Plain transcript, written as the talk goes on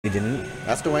didn't.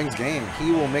 That's Dwayne's game.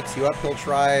 He will mix you up. He'll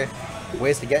try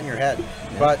ways to get in your head.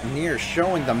 Yeah. But Nier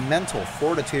showing the mental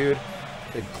fortitude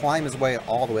to climb his way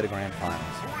all the way to grand finals.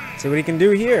 See what he can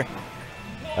do here.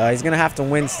 He's going to have to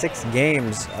win 6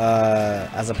 games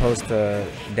as opposed to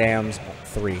Dam's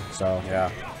 3. So yeah.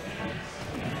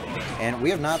 And we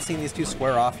have not seen these two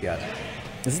square off yet.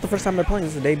 Is this the first time they're playing?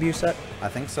 Is this the debut set? I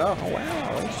think so. Oh,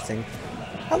 wow. Interesting.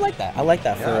 I like that. I like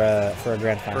that for a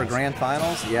grand finals. For a grand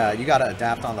finals, yeah, you got to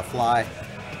adapt on the fly.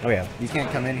 Oh yeah. You can't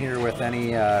come in here with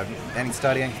any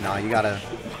studying. No, you gotta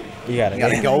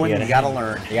go and you gotta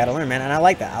learn. You gotta learn, man. And I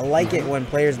like that. I like it when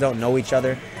players don't know each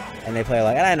other and they play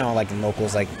like. And I know, like in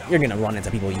locals, like you're gonna run into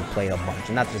people you play a bunch,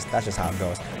 and that's just how it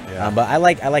goes. Yeah. But I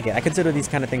like it. I consider these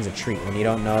kind of things a treat when you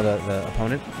don't know the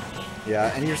opponent.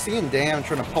 Yeah, and you're seeing Dam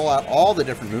trying to pull out all the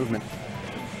different movement,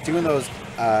 doing those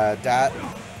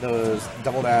those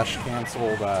double dash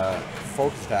canceled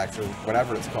focus attacks or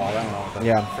whatever it's called. I don't know what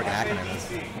the freaking acronym is.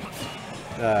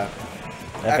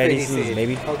 FADCs,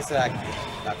 maybe. Focus attack.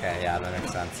 Okay, yeah, that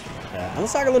makes sense. Yeah.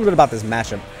 Let's talk a little bit about this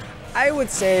matchup. I would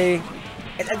say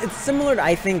it's similar to,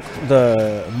 I think,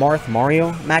 the Marth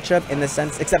Mario matchup in the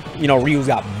sense, except, you know, Ryu's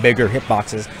got bigger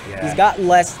hitboxes. Yeah. He's got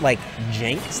less, like,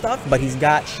 jank stuff, but he's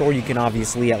got, sure, you can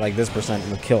obviously, at, like, this percent,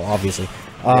 will kill, obviously.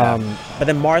 But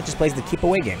then Marth just plays the keep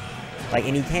away game. Like,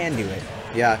 and he can do it.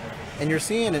 Yeah, and you're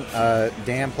seeing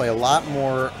Dan play a lot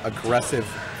more aggressive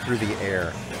through the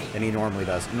air than he normally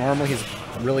does. Normally, he's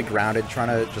really grounded, trying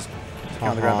to just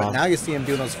pound the ground. But now you see him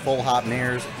doing those full hop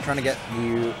nairs, trying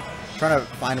to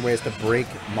find ways to break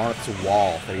Marth's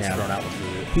wall that he's thrown out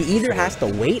with you. He either has to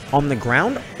wait on the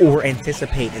ground or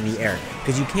anticipate in the air,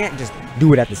 because you can't just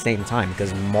do it at the same time,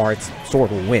 because Marth's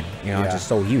sword will win. You know, it's just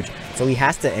so huge. So he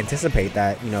has to anticipate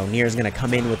that, you know, Nier's going to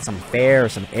come in with some fair or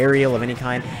some aerial of any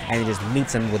kind, and he just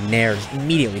meets him with Nair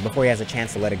immediately before he has a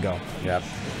chance to let it go. Yep.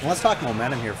 Well, let's talk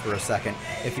momentum here for a second.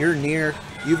 If you're Nier,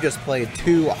 you've just played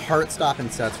 2 heart-stopping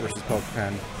sets versus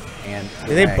Pokepen. And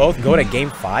did they both go to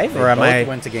game 5, or am I?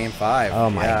 Went to game 5.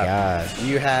 Oh my gosh!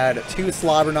 You had 2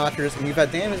 slobber knockers, and you've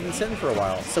had Dan who's been sitting for a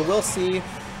while. So we'll see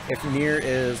if Nier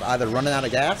is either running out of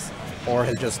gas or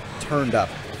has just turned up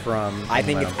from. I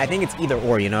think it's either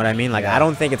or. You know what I mean? Like I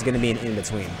don't think it's going to be an in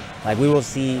between. Like we will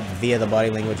see via the body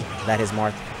language that his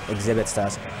Marth exhibits to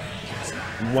us,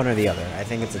 one or the other. I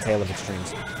think it's a tale of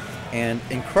extremes. And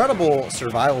incredible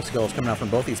survival skills coming out from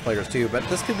both these players too. But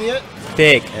this could be it.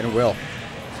 Thick. And it will.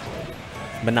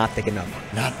 But not thick enough.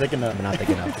 Not thick enough. But not thick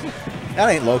enough. That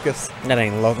ain't Locust. That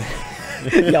ain't Locust.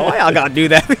 Yo, why y'all gotta do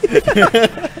that?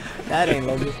 That ain't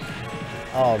Locust.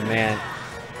 Oh man.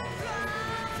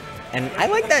 And I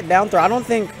like that down throw. I don't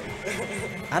think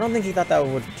he thought that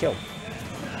would kill.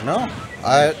 No,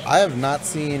 I have not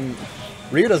seen.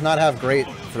 Ryu does not have great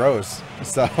throws,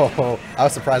 so I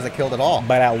was surprised it killed at all.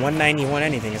 But at 191,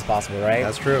 anything is possible, right?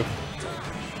 That's true.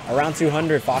 Around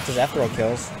 200, Fox's F throw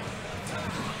kills.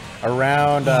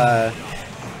 Around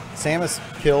Samus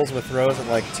kills with throws at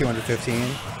like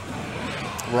 215.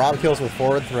 Rob kills with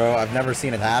forward throw. I've never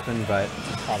seen it happen, but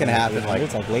it can happen. Like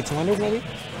it's like late 200s maybe.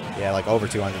 Yeah, like over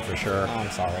 200 for sure. Oh, I'm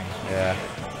sorry. Yeah,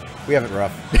 we have it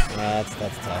rough. Yeah, that's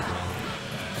tough,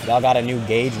 man. Y'all got a new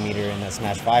gauge meter in the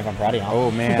Smash 5. I'm proud of y'all.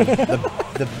 Oh man,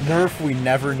 the nerf we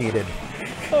never needed.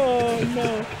 Oh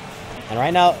no. And right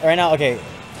now, okay.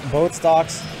 Both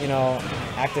stocks, you know,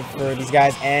 active for these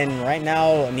guys, and right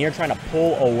now Nier trying to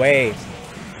pull away.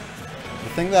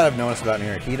 The thing that I've noticed about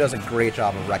Nier, he does a great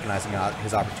job of recognizing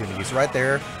his opportunities. Right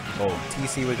there,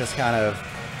 TC was just kind of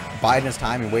biding his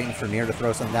time and waiting for Nier to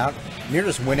throw something down. Nier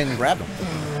just went in and grabbed him.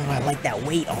 I like that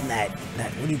weight on that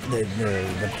what do you,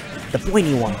 the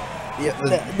pointy one. Yeah,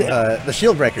 the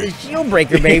shield breaker. The shield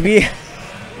breaker, baby.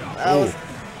 Oh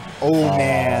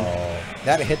man.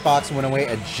 That hitbox went away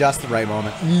at just the right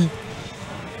moment.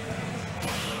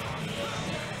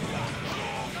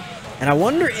 And I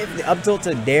wonder if the up tilt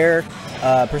to dare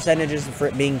percentages for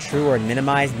it being true or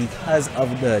minimized because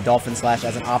of the Dolphin Slash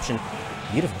as an option.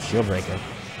 Beautiful shield breaker.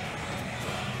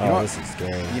 Oh, this is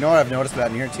scary. You know what I've noticed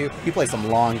about Nier too? He plays some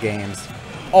long games.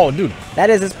 Oh, dude,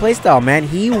 that is his playstyle, man.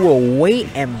 He will wait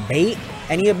and bait,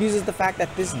 and he abuses the fact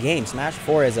that this game, Smash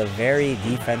 4, is a very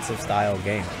defensive style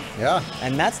game. Yeah.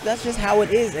 And that's just how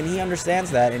it is, and he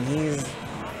understands that, and he's,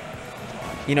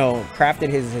 you know, crafted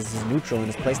his neutral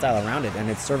and his playstyle around it, and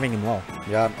it's serving him well.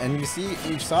 Yeah, and you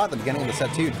saw at the beginning of the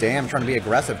set too, Dam trying to be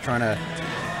aggressive, trying to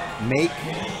make,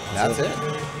 that's it.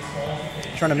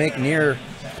 Trying to make Nier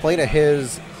play to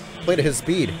his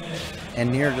speed,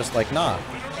 and Nier just like, nah,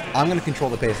 I'm going to control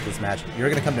the pace of this match. You're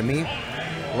going to come to me.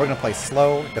 We're going to play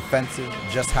slow, defensive,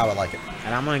 just how I like it.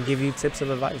 And I'm going to give you tips of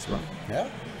advice, bro. Yeah.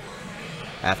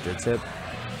 After tip.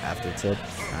 After tip.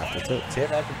 After tip.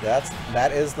 Tip after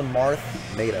that is the Marth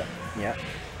meta. Yeah.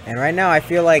 And right now, I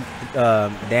feel like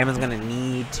Damon's gonna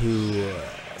need to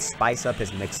spice up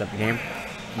his mix-up game,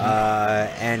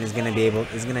 and is gonna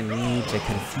need to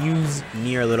confuse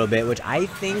Nier a little bit, which I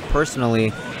think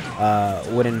personally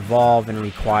would involve and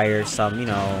require some, you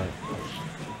know,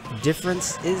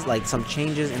 differences, like some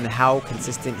changes in how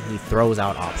consistent he throws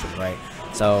out options, right?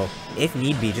 So, if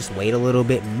need be, just wait a little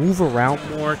bit, move around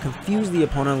more, confuse the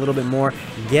opponent a little bit more,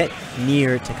 get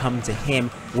Nier to come to him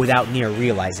without Nier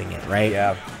realizing it, right?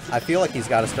 Yeah. I feel like he's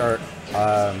got to start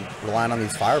relying on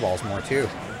these fireballs more, too.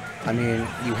 I mean,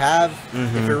 you have,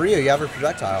 if you're Ryu, you have a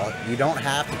projectile. You don't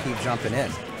have to keep jumping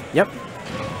in. Yep.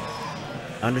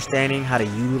 Understanding how to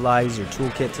utilize your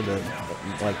toolkit to the,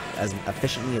 like, as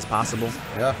efficiently as possible.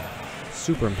 Yeah.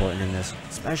 Super important in this,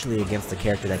 especially against a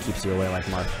character that keeps you away like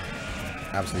Marth.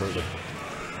 Absolutely.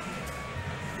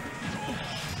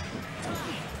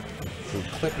 We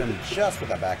clipped him just with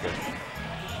that back air.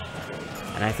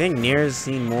 And I think Nier's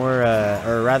seen more,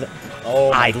 or rather,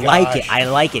 oh my gosh. I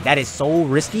like it. That is so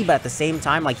risky, but at the same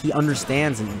time, like, he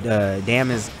understands, and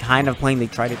Dam is kind of trying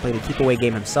to play the keep away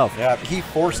game himself. Yeah, he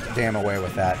forced Dam away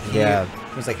with that. He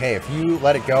was like, hey, if you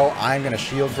let it go, I'm going to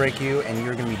shield break you, and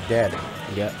you're going to be dead.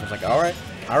 Yeah. I was like, all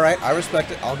right, I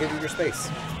respect it. I'll give you your space.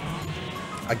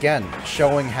 Again,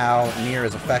 showing how Nier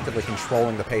is effectively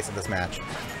controlling the pace of this match.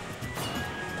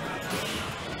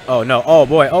 Oh, no. Oh,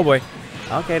 boy. Oh, boy.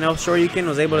 Okay, no, Shoryuken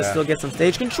was able to still get some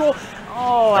stage control.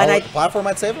 Oh, and the platform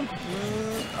might save him?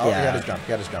 Oh, yeah. He had his jump.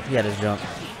 He had his jump. He had his jump.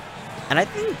 And I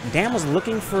think Dam was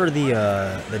looking for the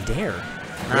dare.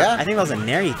 Yeah. I think that was a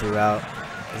nair he threw out.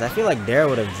 Because I feel like Dare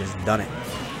would have just done it.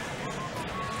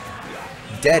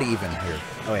 Dead even here.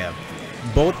 Oh, yeah.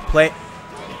 Both play...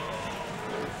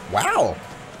 Wow.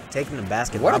 Taking the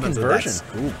basket. What a Robbins conversion. With that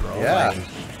scoop, bro. Yeah.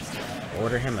 Like,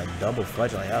 order him a double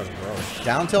fudge. Like, that was gross.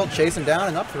 Down tilt, chasing down,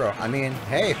 and up throw. I mean,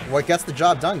 hey, what gets the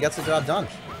job done gets the job done.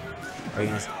 Are you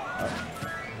gonna...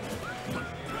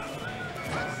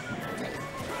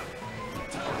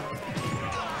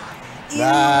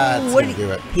 That's gonna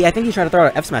do it. I think he tried to throw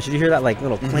an F smash. Did you hear that, like,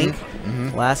 little clink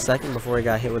last second before he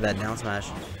got hit with that down smash?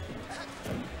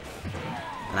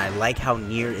 And I like how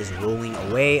Nier is rolling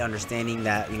away, understanding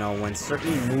that, you know, when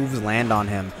certain moves land on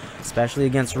him, especially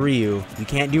against Ryu, you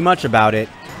can't do much about it.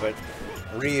 But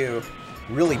Ryu,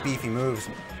 really beefy moves.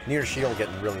 Nier's shield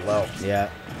getting really low. Yeah.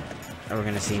 And we're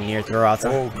going to see Nier throw out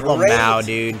some. Oh, little great. Mao,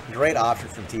 dude. Great option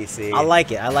from TC. I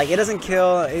like it. It doesn't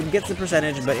kill. It gets the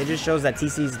percentage, but it just shows that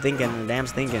TC's thinking and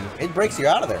Dam's thinking. It breaks you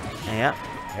out of there. Yeah.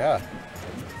 Yeah.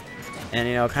 And,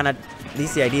 you know, kind of, at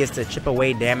least the idea is to chip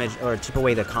away damage, or chip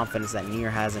away the confidence that Nier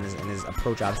has in his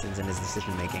approach options and his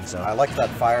decision making. So I like that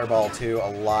fireball too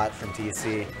a lot from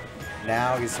TC.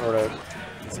 Now he's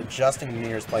adjusting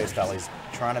Nier's playstyle. He's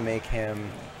trying to make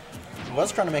him. He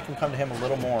was trying to make him come to him a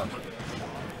little more.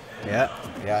 yeah.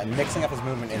 Yeah, and mixing up his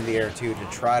movement in the air too to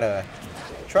try to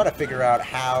figure out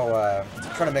how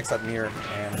try to mix up Nier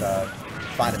and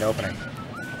find an opening.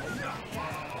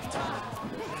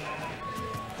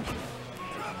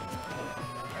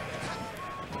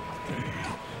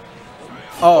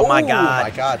 Oh my god. Oh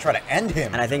my god, try to end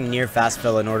him. And I think Nier fast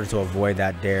fell in order to avoid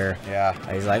that dare. Yeah.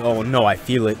 He's like, oh no, I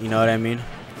feel it. You know what I mean?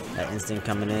 That instinct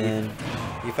coming in.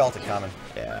 He felt it coming.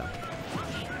 Yeah.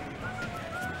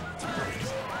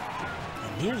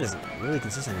 And Nier just really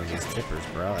consistent with these tippers,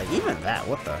 bro. Like, even that,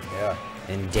 what the? Yeah.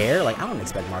 And dare, like, I wouldn't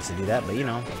expect Marth to do that, but you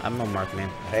know, I'm no Marth man.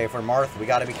 Hey, for Marth, we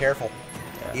got to be careful.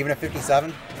 Yeah. Even at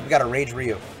 57, we got to rage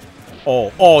Ryu.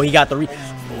 Oh, he got the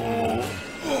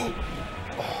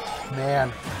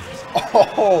Man.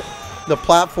 Oh, the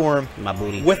platform. My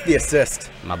booty. With the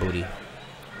assist. My booty.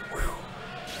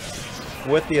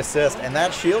 With the assist. And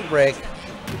that shield break,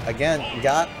 again,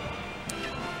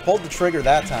 pulled the trigger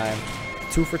that time.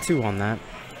 2 for 2 on that.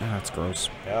 Oh, that's gross.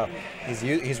 Yeah.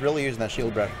 He's really using that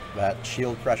shield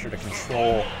pressure to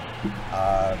control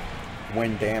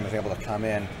when Dam is able to come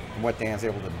in and what Dam's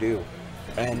able to do.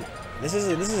 And this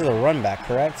is a run back,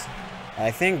 correct? I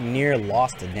think Nier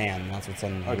lost to Dan. That's what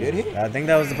sent him. Oh, did he? I think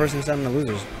that was the person who sent him to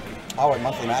losers. Oh, at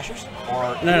Monthly Mashers?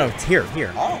 Or No, it's here.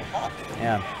 Oh,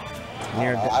 Yeah.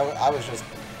 Nier. I was just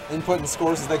inputting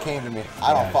scores as they came to me.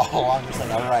 I don't follow along. I'm just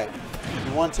like, all right,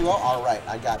 you want 2-0? All right,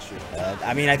 I got you.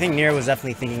 I mean, I think Nier was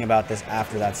definitely thinking about this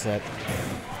after that set,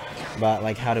 about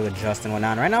like how to adjust and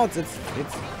whatnot. Right now, it's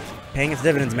paying its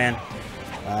dividends, man.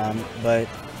 But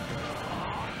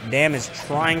Dam is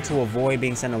trying to avoid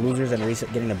being sent to losers and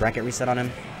getting the bracket reset on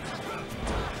him.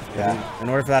 Yeah. In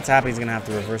order for that to happen, he's gonna have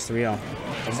to reverse 3-0.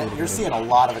 You're seeing a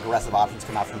lot of aggressive options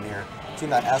come out from Nier.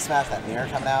 between that S smash, that Nair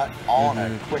coming out, all in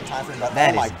a quick time frame. But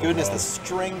That oh my is goodness, the gross.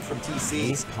 string from TC.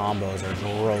 These combos are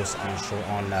gross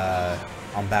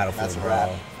on Battlefield, That's bro.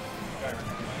 right.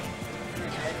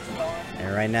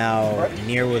 And right now,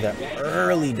 Nier with an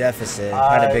early deficit,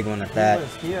 quite a big one at that. He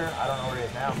was here. I don't know where he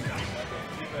is now.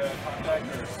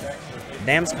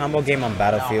 Dam's combo game on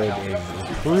Battlefield is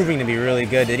proving to be really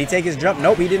good. Did he take his jump?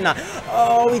 Nope, he did not.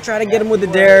 Oh, we tried to get him with the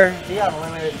dare. He got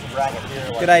eliminated from bracket here.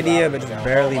 Like Good idea, but just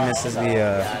barely misses the.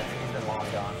 Yeah, he's been long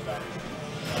gone.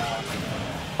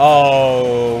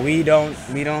 Oh, we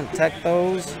don't tech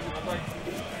those.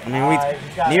 I mean,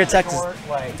 Nier takes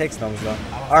those though.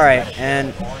 All right,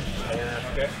 and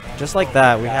just like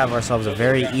that, we have ourselves a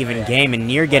very even game, and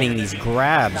Nier getting these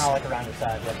grabs,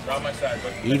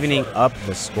 evening up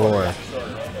the score.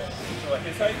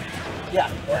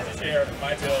 Yeah.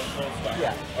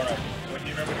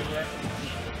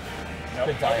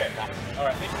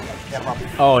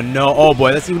 Oh no! Oh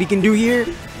boy, let's see what he can do here.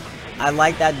 I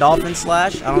like that Dolphin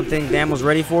Slash. I don't think Dam was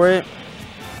ready for it.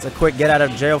 It's a quick get out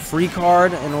of jail free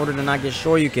card in order to not get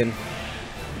Shoryuken.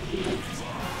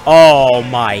 Oh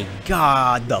my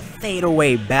god, the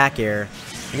fadeaway back air.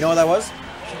 You know what that was?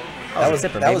 That was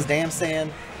baby. Dam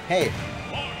saying, hey,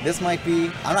 this might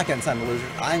be, I'm not getting time to lose.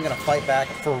 I'm going to fight back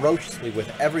ferociously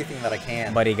with everything that I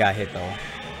can. But he got hit though.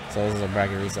 So this is a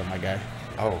bracket reset, my guy.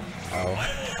 Oh,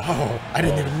 I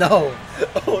didn't even know.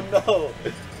 Oh no.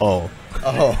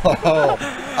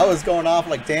 I was going off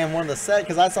like Dam won the set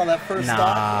because I saw that first stock.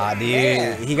 Nah, dude.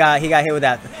 Man. He got hit with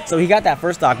that. So he got that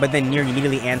first stock, but then Nier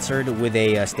immediately answered with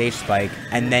a stage spike,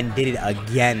 and then did it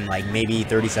again like maybe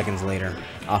 30 seconds later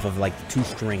off of like 2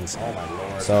 strings. Oh my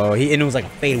lord. So and it was like a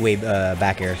fadeaway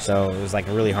back air, so it was like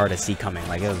really hard to see coming.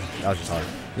 That was just hard.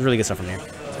 It was really good stuff from Nier.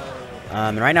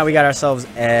 And right now we got ourselves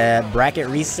a bracket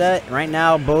reset. Right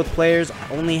now both players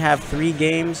only have 3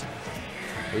 games.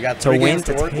 We got to 3 win games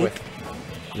to work take with.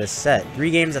 the set.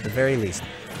 3 games at the very least.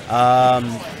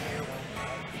 And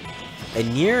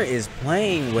Nier is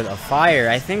playing with a fire.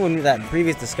 I think when that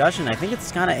previous discussion, I think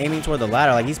it's kind of aiming toward the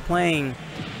ladder. Like he's playing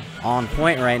on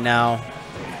point right now.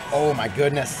 Oh my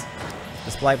goodness.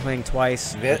 Despite playing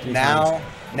twice. Now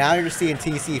you're seeing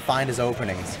TC find his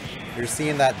openings. You're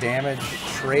seeing that damage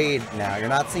trade now. You're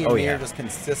not seeing Nier just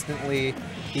consistently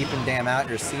keeping Dam out.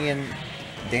 You're seeing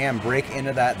Dam break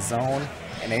into that zone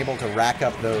and able to rack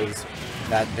up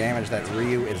that damage that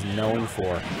Ryu is known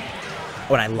for.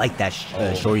 Oh, and I like that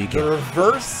Shoryuken. The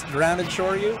reverse grounded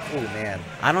Shoryu? Oh, man.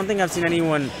 I don't think I've seen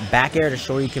anyone back air to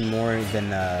Shoryuken more than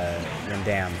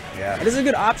Dam. Yeah. It is a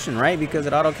good option, right? Because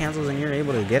it auto cancels and you're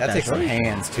able to get that. That takes some Shoryuken.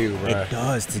 hands, too, bro. It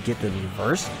does to get the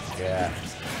reverse. Yeah.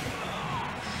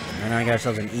 And now we got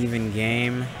ourselves an even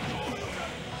game.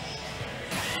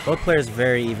 Both players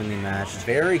very evenly matched.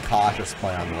 Very cautious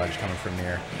play on the ledge coming from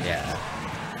Nier. Yeah.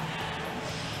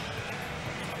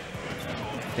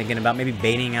 Thinking about maybe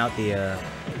baiting out the,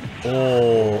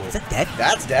 oh, is that death?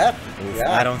 That's death.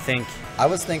 Yeah. I don't think. I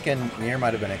was thinking Nier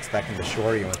might have been expecting the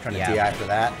Shoryu and was trying to Yeah. DI for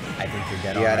that. I think you're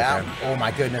dead on Yeah, right now. there. Oh my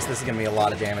goodness, this is gonna be a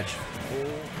lot of damage.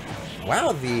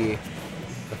 Wow, the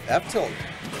F tilt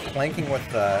flanking with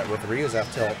Ryu's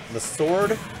F tilt. The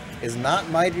sword is not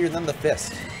mightier than the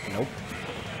fist. Nope.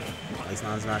 At least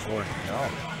not in Smash 4. No.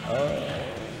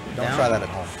 Don't Down. try that at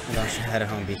home. Don't try that at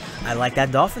home, B. I like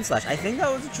that Dolphin Slash. I think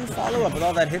that was a true follow-up with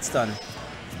all that hit stun.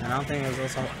 And I don't think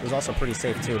it was also pretty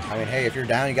safe too. I mean, hey, if you're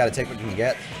down, you got to take what you can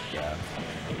get. Yeah.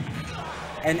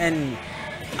 And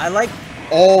I like.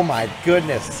 Oh my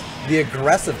goodness, the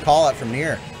aggressive call out from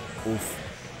Nier. Oof.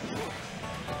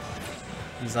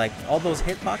 He's like, all those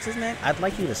hitboxes, man. I'd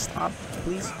like you to stop,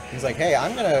 please. He's like, hey,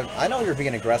 I know you're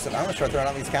being aggressive. I'm gonna start throwing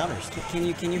out these counters. Can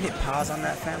you hit pause on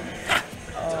that, fam?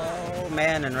 Oh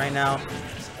man, and right now,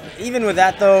 even with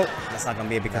that though, that's not gonna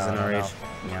be it because of no rage.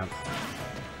 Yeah.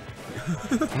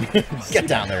 Get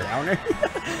down there. Downer.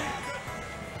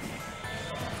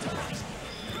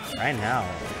 Right now,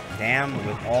 Dam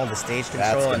with all the stage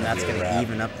control, and that's going to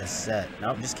even up the set.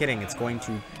 Nope, just kidding. It's going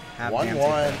to have 1-1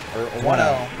 or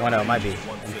 1-0. 1-0 might be in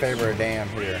favor of Dam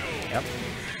here. Yep.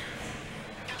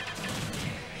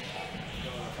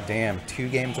 Dam 2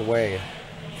 games away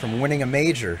from winning a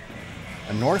major,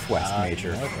 a Northwest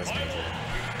major. Northwest major,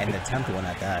 and the 10th one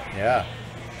at that. Yeah.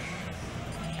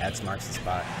 X marks the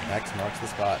spot. X marks the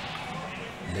spot.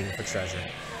 Digging for treasure.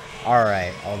 All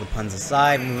right, all the puns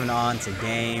aside, moving on to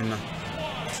game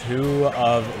 2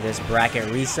 of this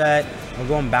bracket reset. We're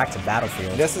going back to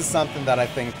Battlefield. This is something that I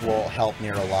think will help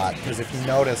Nier a lot, because if you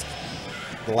noticed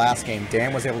the last game,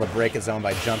 Dam was able to break his zone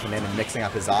by jumping in and mixing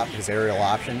up his aerial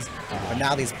options, but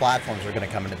now these platforms are going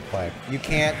to come into play. You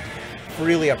can't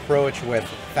freely approach with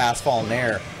fast fall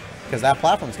Nair, because that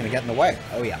platform's going to get in the way.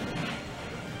 Oh yeah.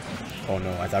 Oh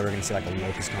no, I thought we were gonna see like a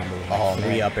locust combo with Oh, like 3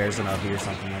 man. up airs and a V or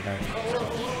something like that.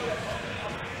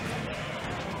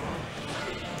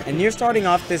 And you're starting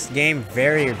off this game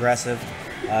very aggressive,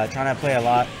 trying to play a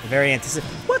lot, very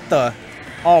anticipated. What the?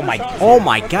 Oh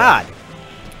my god!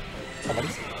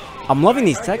 I'm loving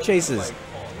these tech chases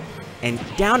and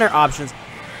down air options.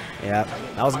 Yeah,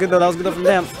 that was good though. That was good though from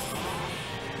them.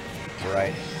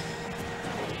 Right.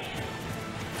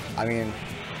 I mean,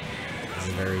 This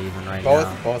is very even right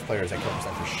now. both players at kill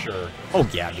percent for sure. Oh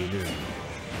yeah, dude.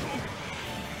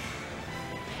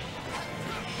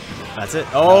 That's it.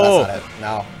 Oh, No, that's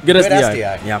not it. No. good SDI.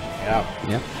 SDI. Yeah, Yeah.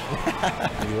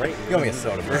 yeah. You're right. Give me a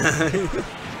soda, bro.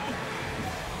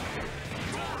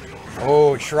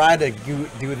 Oh, try to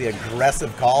do the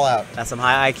aggressive call out. That's some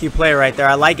high IQ play right there.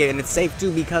 I like it, and it's safe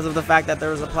too because of the fact that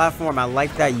there was a platform. I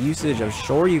like that usage of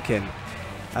Shoryuken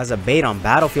as a bait on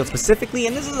Battlefield specifically,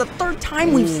 and this is the 3rd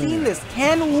time we've seen this.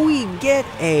 Can we get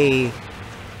an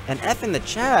F in the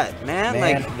chat, man?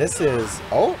 Like, this is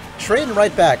trading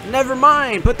right back. never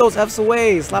mind. Put those Fs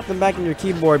away. Slap them back in your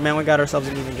keyboard, man. We got ourselves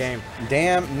an even game.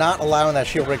 Damn, not allowing that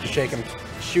shield break to shake him,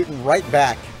 shooting right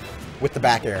back with the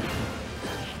back air.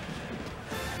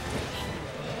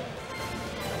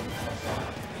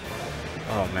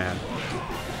 Oh man.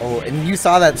 Oh, and you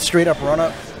saw that straight up run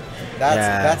up.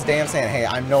 Yeah. That's Damn saying, hey,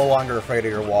 I'm no longer afraid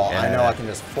of your wall. I know Yeah. I can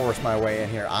just force my way in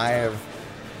here. I have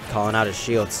Calling out his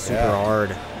shield super Yeah.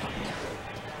 hard.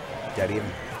 get even.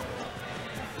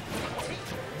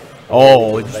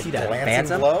 Oh, did you The see that glancing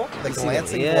phantom? blow? The You see that?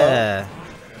 glancing blow? Yeah.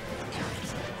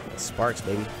 Sparks,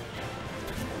 baby.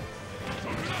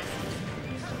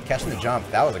 Catching the jump.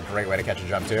 That was a great way to catch a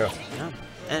jump too. Yeah.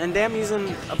 And Damn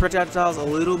using projectiles a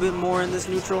little bit more in this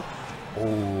neutral.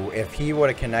 Ooh, if he would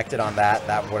have connected on that,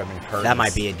 that would have been perfect. That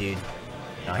might be it, dude.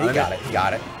 No, he got it. He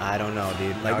got it. I don't know,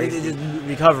 dude. No, Like, he's- just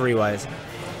recovery-wise,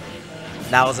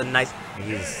 that was a nice,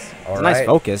 He's nice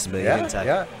focus, but he Yeah, didn't tech.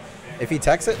 yeah. If he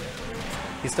techs it,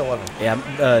 he's still living. Yeah,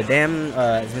 Damn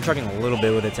has been struggling a little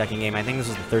bit with the teching game. I think this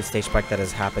was the 3rd stage spike that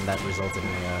has happened that resulted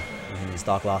in a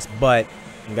stock loss. But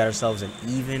we got ourselves an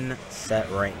even set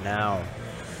right now.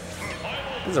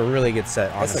 This is a really good set,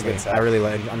 That's a honestly. good set.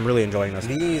 I'm really enjoying this.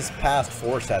 These past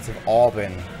 4 sets have all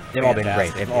been They've all been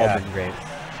great. fantastic. They've all Yeah. been great.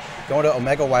 Going to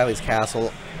Omega Wily's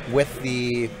castle with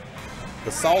the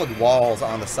solid walls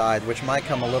on the side, which might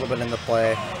come a little bit into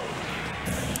play.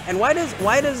 And why does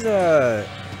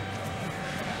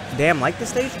Damn like this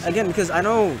stage again? Because I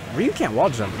know Ryu can't wall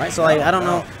jump, right? So like I don't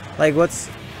know, like what's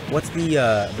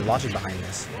the logic behind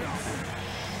this?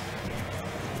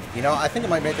 You know, I think it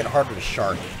might make it harder to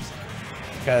shark.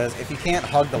 Because if you can't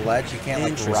hug the ledge, you can't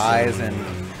like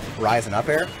Interesting. rise and up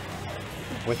air.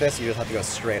 With this, you just have to go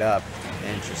straight up.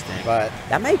 Interesting. But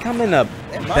That may come in a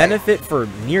It might. benefit for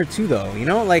Nier 2 though, you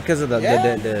know, like because of the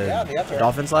the up air.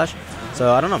 dolphin slash.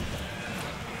 So I don't know.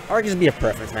 Or it could just be a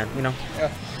preference, man. You know, Yeah.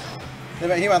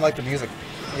 He might like the music,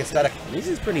 the aesthetic.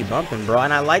 music's pretty bumping, bro.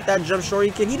 And I like that jump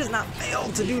Shoryuken. He does not fail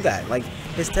to do that. Like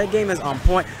his tech game is on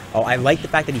point. Oh, I like the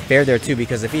fact that he fared there too,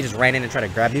 because if he just ran in and tried to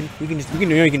grab you, you can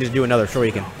just do another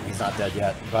Shoryuken. He's not dead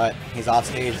yet, but he's off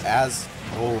stage as,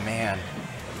 oh man.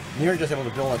 You're just able to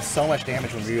build up so much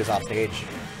damage when Ryu is off stage.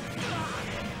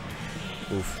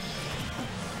 Oof.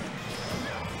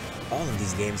 All of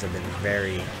these games have been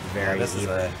very, very This is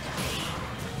even. a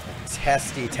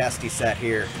testy set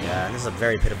here. Yeah, and this is a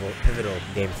very pivotal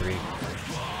game 3.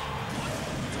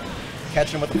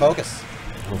 Catching him with the focus.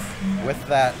 Oof. With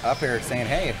that up air saying,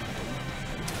 hey,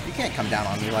 you can't come down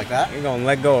on me like that. You're gonna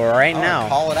let go right I'm now. gonna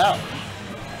call it out.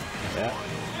 Yeah.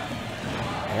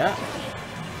 Yeah.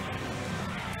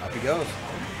 Up he goes.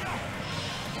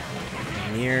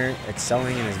 Nier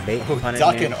excelling in his bait punishment.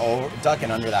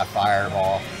 Ducking under that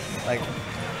fireball. Like,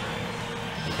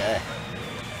 okay.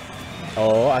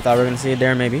 Oh, I thought we were gonna see it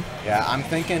there, maybe. Yeah, I'm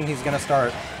thinking he's gonna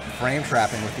start frame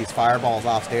trapping with these fireballs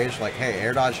off stage. Like, hey,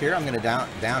 air dodge here, I'm gonna down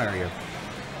air you.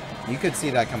 You could see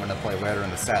that come into play later in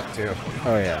the set too.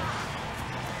 Oh yeah.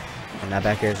 And that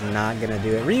back air is not gonna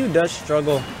do it. Ryu does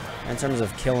struggle in terms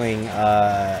of killing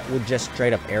with just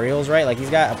straight up aerials, right? Like he's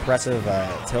got oppressive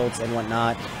tilts and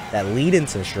whatnot that lead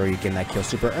into Shoryuken that kill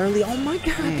super early. Oh my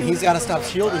god. dude. He's got to stop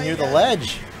shielding near the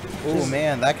ledge. Oh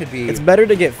man, that could be. It's better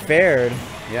to get fared.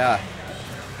 Yeah.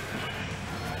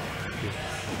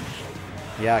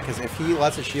 Yeah, because if he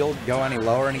lets his shield go any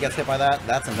lower and he gets hit by that,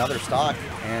 that's another stock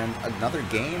and another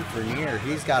game for Nier.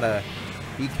 He's got to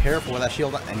be careful with that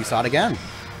shield, and you saw it again.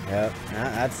 Yep,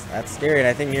 that's scary. And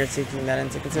I think Nier's taking that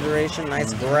into consideration.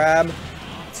 Nice grab.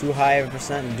 Too high of a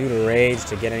percent due to rage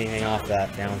to get anything off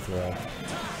that down throw.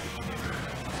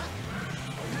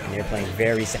 And you're playing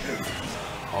very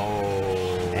safe.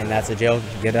 Oh. And that's a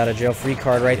get out of jail free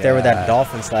card right there with that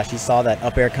dolphin slash. He saw that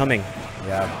up air coming.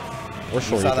 Yeah. Or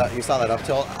sure you saw that up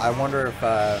tilt. I wonder if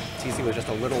TC was just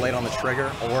a little late on the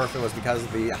trigger, or if it was because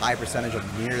of the high percentage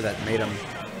of near that made him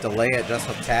delay it just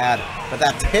a tad. But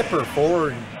that tipper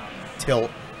forward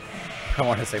tilt, I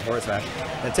want to say forward smash.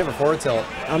 The tipper forward tilt.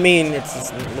 I mean, it's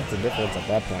just, what's the difference at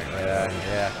that point, right?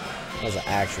 Yeah. That's an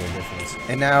actual difference.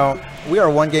 And now we are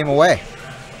 1 game away.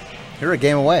 You're a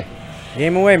game away.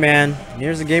 Game away, man.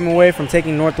 Here's a game away from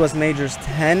taking Northwest Majors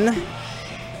 10.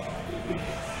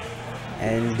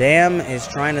 And Dam is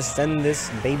trying to send this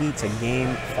baby to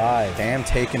game 5. Dam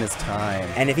taking his time.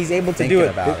 And if he's able to do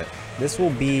it, this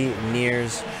will be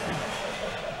Nier's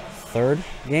 3rd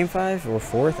game 5 or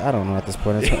 4th. I don't know at this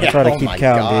point. I try to keep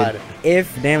count, dude.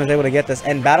 If Dam is able to get this,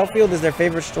 and Battlefield is their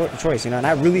favorite choice, you know. And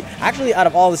I really, actually, out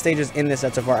of all the stages in this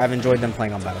set so far, I've enjoyed them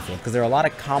playing on Battlefield because there are a lot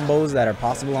of combos that are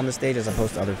possible on this stage as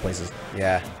opposed to other places.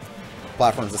 Yeah,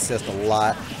 platforms assist a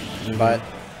lot, but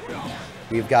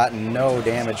we've gotten no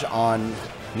damage on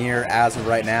Nier as of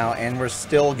right now, and we're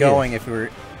still going. If we're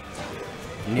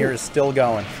Nier is still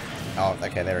going. Oh,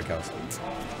 okay, there it goes.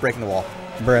 Breaking the wall.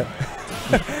 Brett.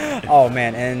 Oh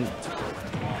man, and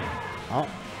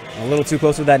a little too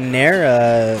close with that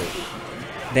Nair.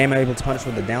 Dam able to punish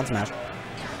with the down smash.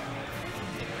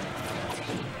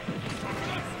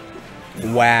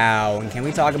 Wow, and can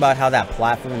we talk about how that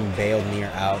platform bailed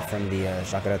Nier out from the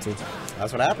Shakuretsu?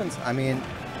 That's what happens. I mean,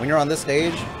 when you're on this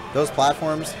stage, those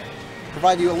platforms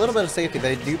provide you a little bit of safety.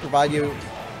 They do provide you...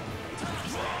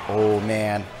 Oh,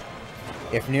 man.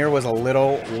 If Nier was a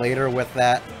little later with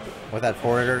that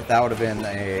forwarder, that would have been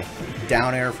a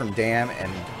down air from Dam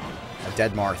and a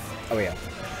dead Marth. Oh, yeah.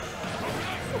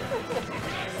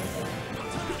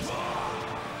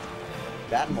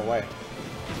 Bat him away.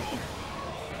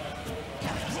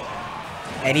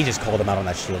 And he just called him out on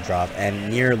that shield drop.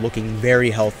 And Nier looking very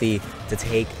healthy to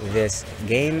take this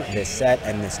game, this set,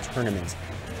 and this tournament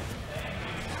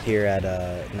here at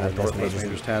Northwest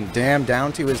Majors 10. Dam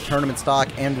down to his tournament stock,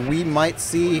 and we might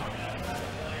see...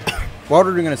 What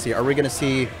are we going to see? Are we going to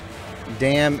see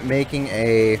Dam making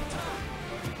a...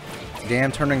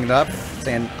 Dam turning it up,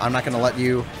 saying, I'm not going to let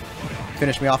you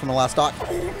finish me off on the last stock?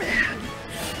 Oh, man.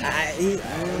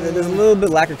 There's a little bit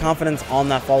lack of confidence on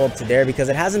that follow-up to Dare because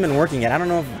it hasn't been working yet. I don't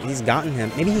know if he's gotten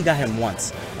him. Maybe he got him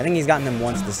once. I think he's gotten him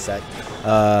once this set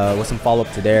with some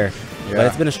follow-up to Dare. Yeah. But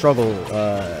it's been a struggle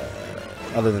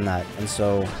other than that. And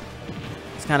so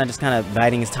he's kind of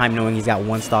biding his time knowing he's got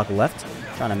 1 stock left,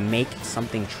 trying to make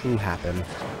something true happen.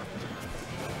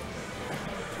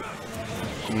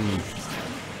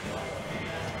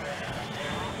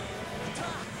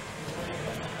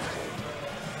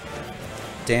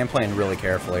 Dam playing really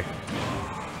carefully.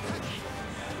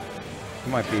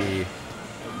 He might be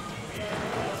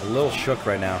a little shook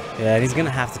right now. Yeah, he's going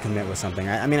to have to commit with something.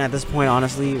 I mean, at this point,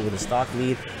 honestly, with a stock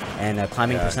lead and a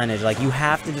climbing percentage, like, you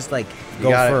have to just, like,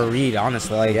 go for a read,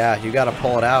 honestly. Like, yeah, you got to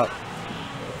pull it out.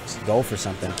 Just go for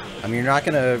something. I mean, you're not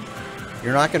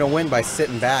gonna win by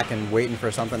sitting back and waiting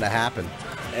for something to happen.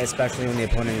 Especially when the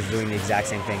opponent is doing the exact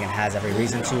same thing and has every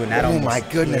reason to. And that oh my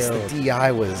goodness, killed. The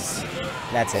DI was...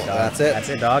 That's it, dog. That's it. That's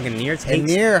it, dog. And Nier takes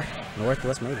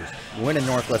Northwest Majors. Winning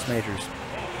Northwest Majors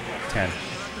 10.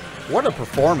 What a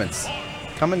performance.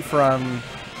 Coming from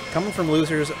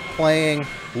losers, playing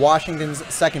Washington's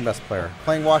 2nd best player,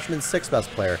 playing Washington's 6th best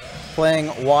player,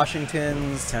 playing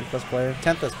Washington's 10th best player,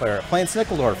 playing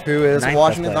Snickledorf, who is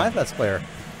Washington's 9th best player.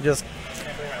 Just,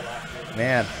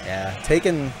 man,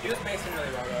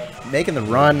 making the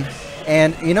run.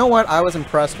 And you know what I was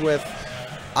impressed with?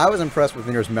 I was impressed with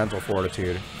Nier's mental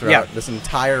fortitude throughout this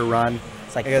entire run.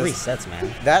 It's like 3 sets,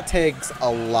 man. That takes a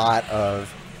lot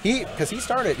of... Because he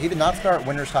did not start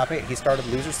winner's top 8. He started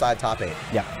loser's side top 8.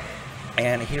 Yeah.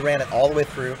 And he ran it all the way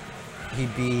through. He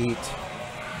beat...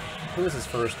 Who was his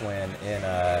first win in...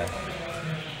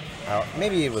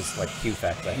 maybe it was like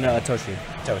Q-Fex. No, Toshi.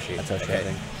 Toshi, I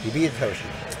think. He beat Toshi.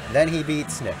 Then he beat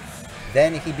Snick.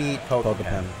 Then he beat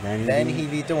Pokemon. Then he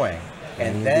beat Dwayne.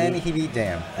 And then he beat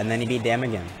Dam. And then he beat Dam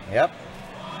again. Yep.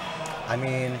 I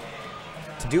mean,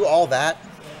 to do all that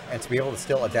and to be able to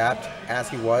still adapt as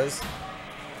he was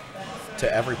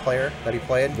to every player that he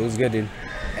played. It was good, dude.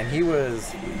 And he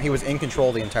was in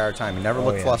control the entire time. He never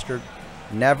looked flustered.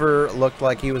 Never looked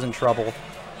like he was in trouble.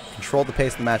 Controlled the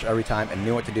pace of the match every time and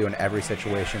knew what to do in every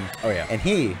situation. Oh, yeah. And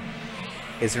he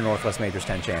is your Northwest Majors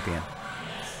 10 champion.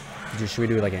 Should we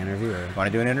do like an interview? Or? Want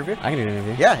to do an interview? I can do an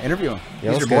interview. Yeah, interview him.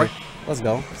 Yeah, he's your boy. Let's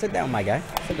go. Sit down, my guy.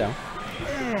 Sit down.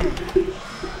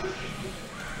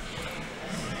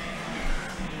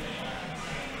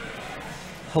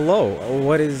 Hello.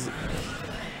 What is...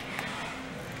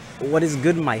 What is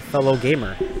good, my fellow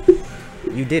gamer?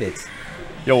 You did it.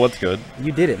 Yo, what's good?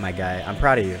 You did it, my guy. I'm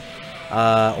proud of you.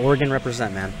 Oregon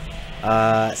represent, man.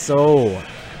 So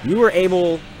you were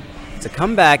able to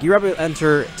come back. You were able to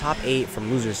enter top 8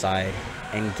 from loser side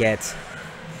and get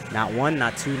not 1,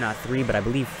 not 2, not 3, but I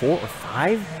believe 4 or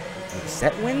 5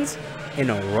 set wins in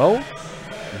a row,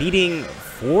 beating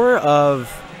 4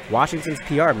 of Washington's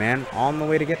PR, man, on the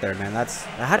way to get there, man. That's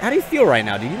how do you feel right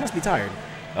now, dude? You must be tired.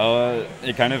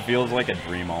 It kind of feels like a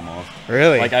dream almost.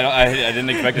 Really? Like I didn't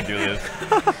expect to do this.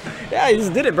 Yeah, you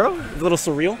just did it, bro. A little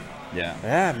surreal. Yeah.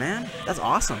 Yeah, man. That's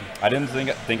awesome. I didn't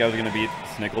think I was gonna beat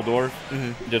Snickeldorf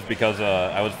just because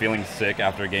I was feeling sick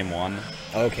after game 1.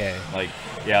 Okay. Like,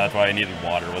 yeah, that's why I needed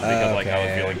water, was because like I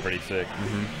was feeling pretty sick.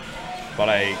 But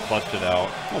I clutched it out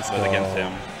against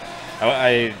him.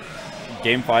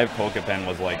 Game 5 Pokepen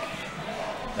was like,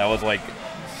 that was like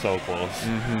so close.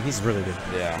 He's really good.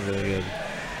 Yeah. He's really good.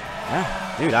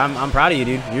 Yeah, dude, I'm proud of you,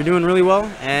 dude. You're doing really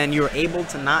well, and you were able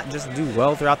to not just do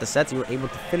well throughout the sets. You were able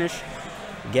to finish,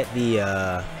 get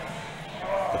the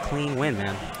clean win,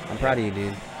 man. I'm proud of you,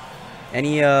 dude.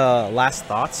 Any last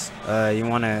thoughts you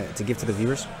want to give to the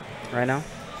viewers right now?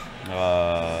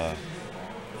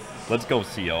 Let's go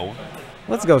CO.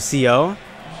 Let's go CO.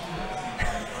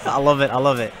 I love it. I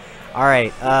love it. All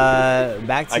right,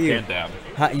 back to you. I can't dab.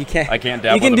 Huh, you can't. I can't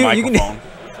dab with a microphone.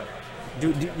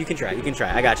 You can try. You can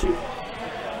try. I got you.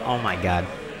 Oh my God,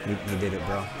 you did it,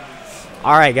 bro.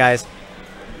 All right, guys.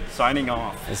 Signing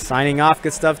off. Signing off.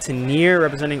 Good stuff to Near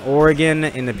representing Oregon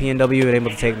in the PNW and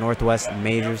able to take Northwest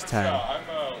Majors 10.